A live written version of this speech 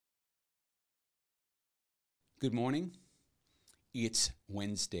Good morning. It's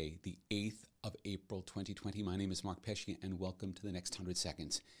Wednesday, the 8th of April, 2020. My name is Mark Pesce, and welcome to the next 100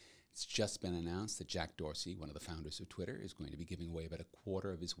 seconds. It's just been announced that Jack Dorsey, one of the founders of Twitter, is going to be giving away about a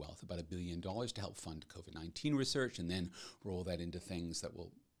quarter of his wealth, about $1 billion, to help fund COVID-19 research and then roll that into things that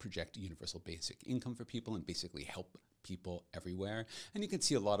will project universal basic income for people and basically help people everywhere. And you can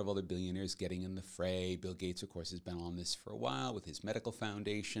see a lot of other billionaires getting in the fray. Bill Gates, of course, has been on this for a while with his medical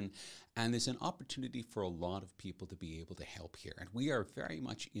foundation. And there's an opportunity for a lot of people to be able to help here. And we are very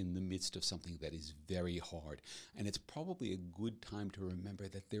much in the midst of something that is very hard. And it's probably a good time to remember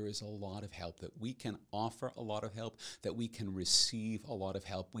that there is a lot of help, that we can offer a lot of help, that we can receive a lot of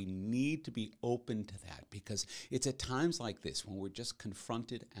help. We need to be open to that, because it's at times like this when we're just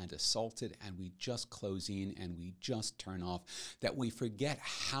confronted and assaulted and we just close in and we just turn off, that we forget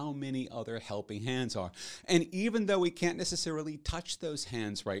how many other helping hands are. And even though we can't necessarily touch those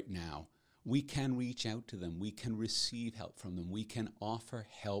hands right now, we can reach out to them. We can receive help from them. We can offer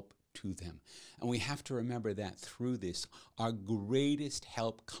help to them. And we have to remember that through this, our greatest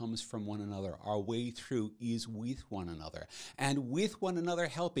help comes from one another. Our way through is with one another, and with one another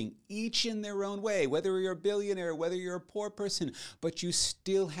helping, each in their own way, whether you're a billionaire, whether you're a poor person, but you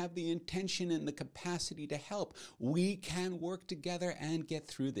still have the intention and the capacity to help. We can work together and get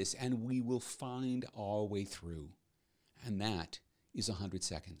through this, and we will find our way through. And that is 100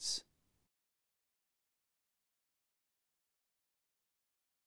 seconds.